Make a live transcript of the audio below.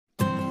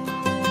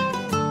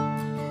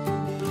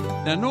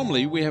Now,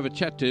 normally we have a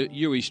chat to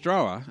Yui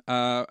Strower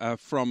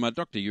from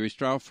Dr. Yui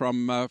Strower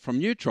from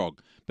Neutrog,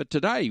 but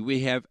today we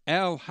have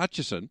Al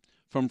Hutchison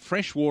from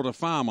Freshwater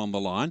Farm on the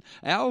line.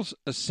 Al's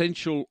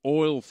essential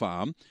oil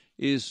farm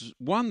is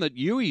one that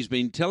Yui's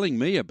been telling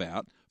me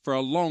about for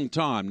a long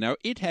time. Now,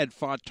 it had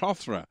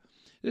Phytophthora.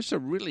 This is a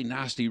really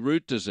nasty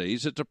root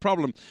disease. It's a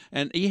problem,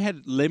 and he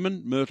had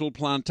lemon myrtle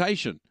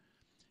plantation,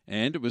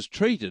 and it was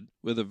treated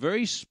with a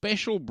very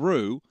special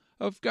brew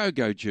of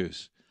go-go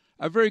juice.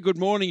 A very good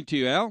morning to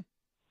you, Al.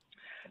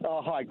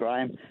 Oh, hi,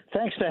 Graham.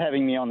 Thanks for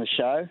having me on the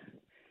show.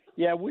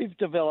 Yeah, we've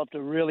developed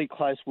a really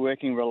close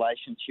working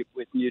relationship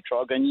with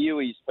Neutrog, and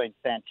Yui's been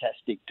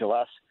fantastic to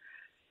us.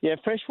 Yeah,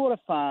 Freshwater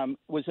Farm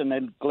was a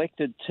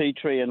neglected tea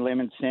tree and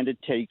lemon-scented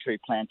tea tree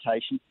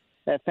plantation.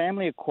 Our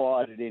family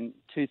acquired it in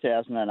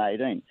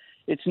 2018.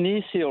 It's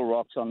near Seal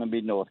Rocks on the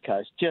mid-north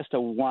coast, just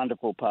a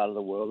wonderful part of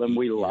the world, and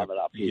we love it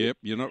up here. Yep,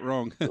 you're not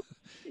wrong.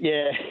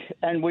 Yeah,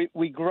 and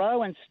we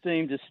grow and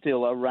steam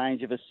distill a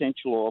range of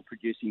essential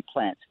oil-producing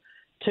plants.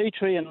 Tea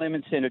tree and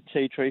lemon-scented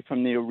tea tree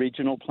from the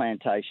original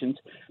plantations,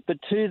 but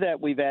to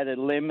that we've added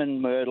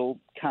lemon, myrtle,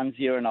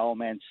 kunzea and old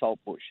man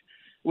saltbush.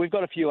 We've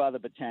got a few other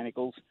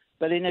botanicals,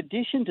 but in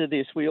addition to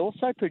this, we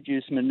also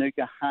produce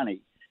Manuka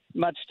honey,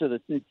 much to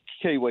the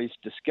Kiwis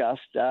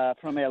discussed,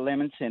 from our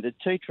lemon-scented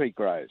tea tree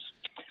groves.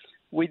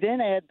 We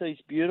then add these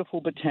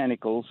beautiful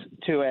botanicals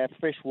to our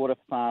Freshwater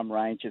Farm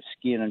range of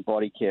skin and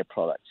body care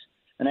products.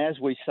 And as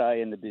we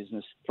say in the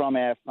business, from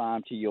our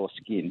farm to your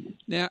skin.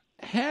 Now,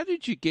 how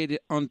did you get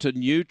it onto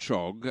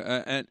Neutrog,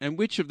 and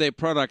which of their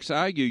products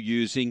are you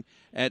using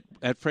at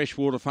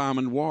Freshwater Farm,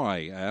 and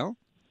why, Al?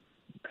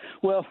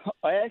 Well,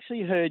 I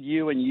actually heard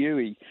you and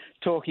Yui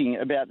talking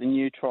about the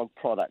Neutrog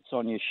products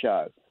on your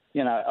show.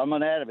 You know, I'm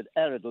an avid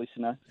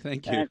listener.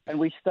 Thank you. And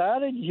we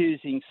started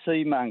using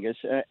sea mungus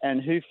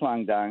and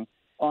hooflung dung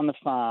on the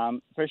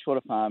farm, Freshwater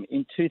Farm,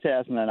 in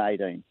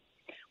 2018.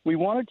 We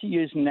wanted to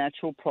use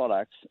natural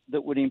products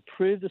that would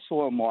improve the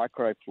soil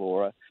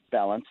microflora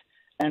balance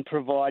and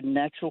provide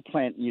natural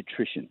plant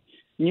nutrition.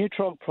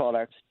 Neutrog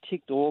products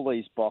ticked all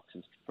these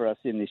boxes for us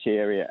in this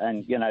area,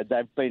 and, you know,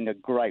 they've been a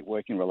great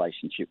working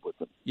relationship with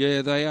them.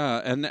 Yeah, they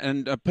are.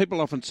 And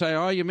people often say,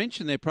 oh, you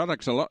mention their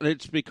products a lot.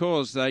 It's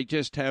because they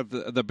just have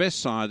the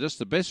best scientists,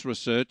 the best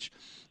research,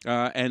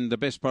 and the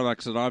best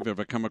products that I've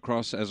ever come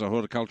across as a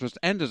horticulturist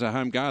and as a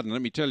home gardener,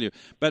 let me tell you.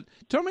 But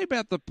tell me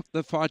about the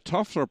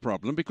Phytophthora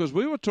problem, because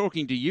we were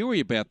talking to Yui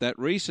about that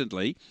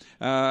recently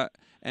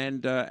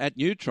and at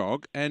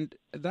Neutrog, and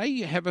they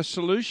have a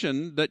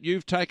solution that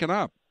you've taken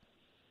up.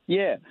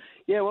 Yeah.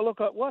 Well, look,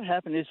 what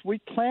happened is we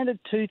planted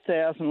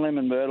 2,000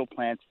 lemon myrtle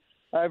plants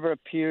over a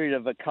period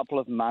of a couple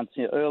of months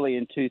early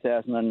in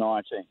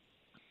 2019.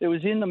 It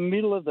was in the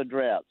middle of the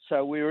drought,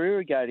 so we were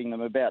irrigating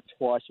them about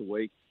twice a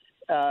week,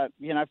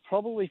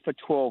 probably for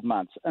 12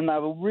 months, and they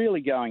were really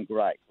going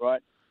great,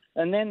 right?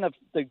 And then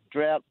the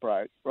drought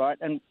broke, right?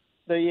 And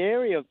the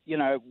area,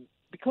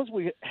 because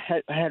we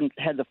hadn't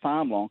had the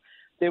farm long,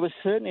 there were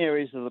certain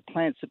areas of the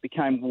plants that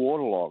became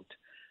waterlogged.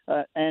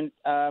 And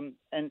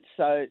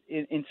so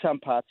in some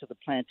parts of the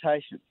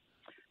plantation.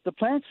 The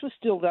plants were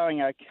still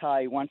going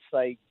okay once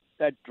they'd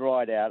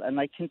dried out, and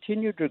they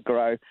continued to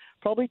grow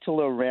probably till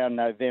around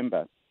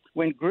November,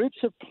 when groups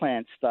of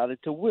plants started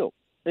to wilt,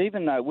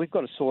 even though we've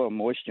got a soil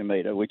moisture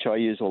meter, which I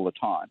use all the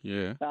time.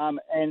 Yeah.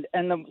 And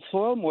the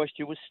soil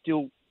moisture was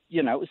still,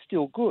 it was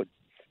still good.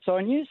 So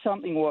I knew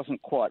something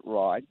wasn't quite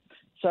right.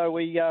 So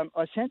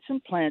I sent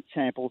some plant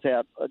samples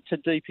out to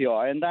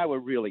DPI, and they were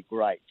really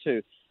great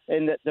too,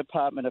 in the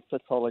Department of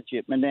Pathology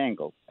at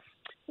Menangle.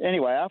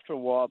 Anyway, after a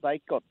while, they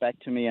got back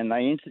to me and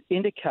they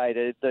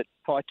indicated that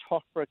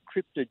Phytophthora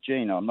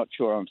cryptogena, I'm not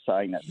sure I'm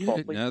saying that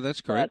properly. No, that's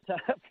correct.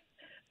 But,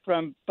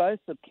 from both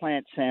the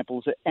plant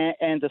samples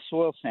and the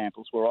soil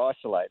samples were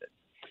isolated.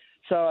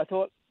 So I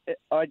thought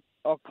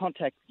I'll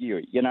contact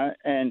you,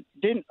 and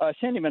then I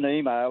sent him an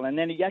email, and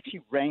then he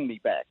actually rang me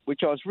back,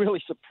 which I was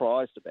really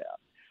surprised about,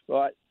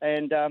 right?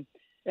 And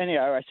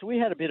anyway, so we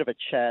had a bit of a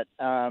chat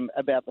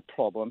about the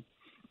problem.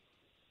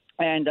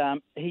 And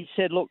he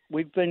said, look,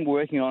 we've been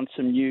working on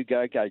some new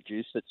go-go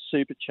juice that's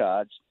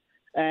supercharged.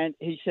 And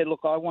he said, look,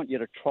 I want you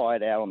to try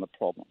it out on the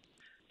problem.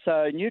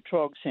 So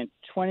Neutrog sent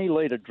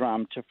 20-litre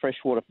drum to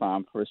Freshwater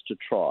Farm for us to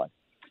try.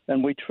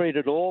 And we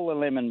treated all the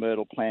lemon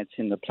myrtle plants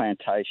in the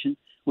plantation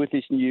with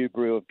this new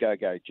brew of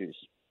go-go juice.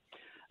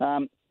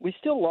 We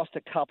still lost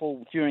a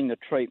couple during the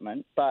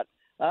treatment, but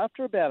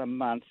after about a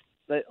month,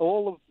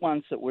 all the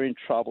ones that were in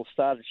trouble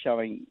started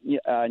showing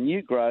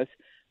new growth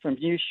from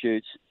new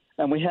shoots,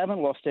 and we haven't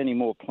lost any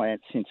more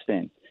plants since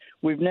then.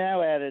 We've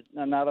now added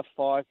another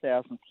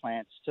 5,000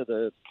 plants to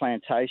the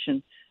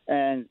plantation,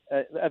 and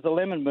the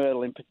lemon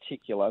myrtle in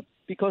particular,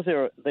 because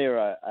they're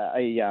a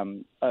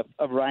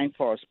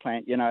rainforest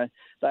plant,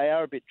 they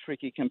are a bit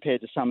tricky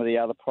compared to some of the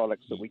other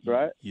products that we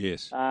grow.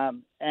 Yes.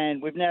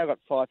 And we've now got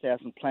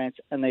 5,000 plants,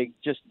 and they're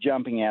just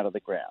jumping out of the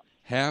ground.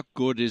 How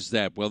good is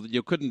that? Well,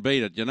 you couldn't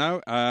beat it, you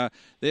know.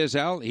 There's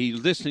Al. He's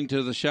listening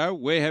to the show.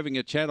 We're having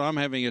a chat. I'm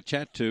having a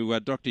chat to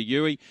Dr.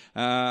 Yui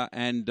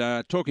and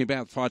talking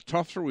about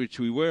Phytophthora, which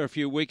we were a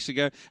few weeks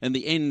ago, and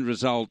the end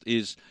result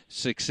is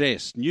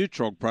success.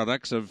 Neutrog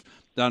products have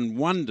done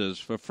wonders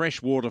for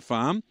freshwater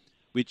farm,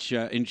 which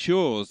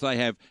ensures they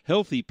have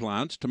healthy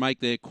plants to make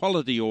their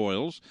quality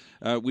oils,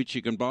 which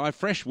you can buy.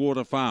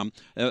 Freshwater Farm,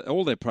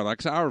 all their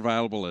products are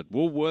available at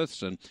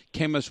Woolworths and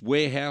Chemist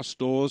Warehouse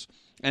stores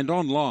and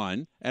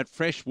online at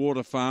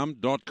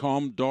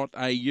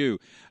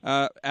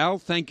freshwaterfarm.com.au. Al,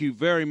 thank you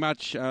very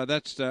much.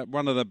 That's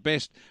one of the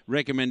best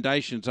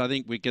recommendations I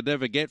think we could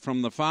ever get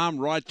from the farm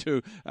right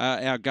to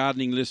our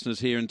gardening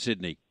listeners here in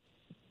Sydney.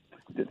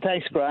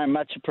 Thanks, Graham.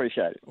 Much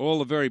appreciated. All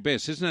the very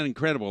best. Isn't that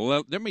incredible?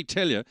 Well, let me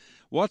tell you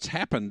what's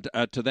happened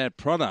to that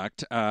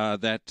product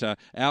that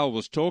Al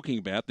was talking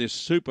about, this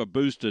super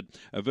boosted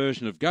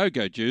version of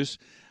Go-Go Juice.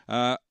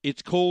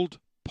 It's called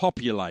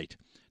Populate.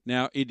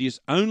 Now, it is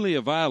only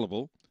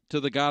available to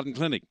the Garden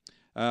Clinic.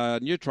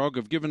 Neutrog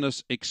have given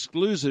us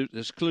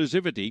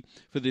exclusivity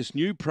for this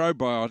new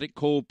probiotic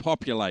called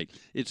Populate.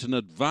 It's an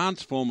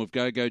advanced form of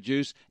Go-Go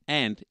Juice,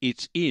 and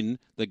it's in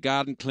the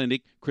Garden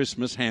Clinic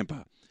Christmas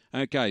hamper.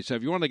 Okay, so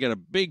if you want to get a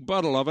big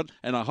bottle of it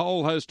and a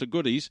whole host of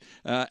goodies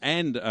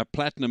and a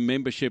platinum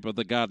membership of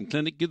the Garden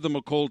Clinic, give them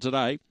a call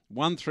today,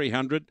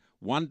 1300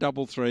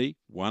 133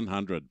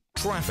 100.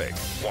 Traffic.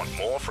 Want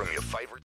more from your favourite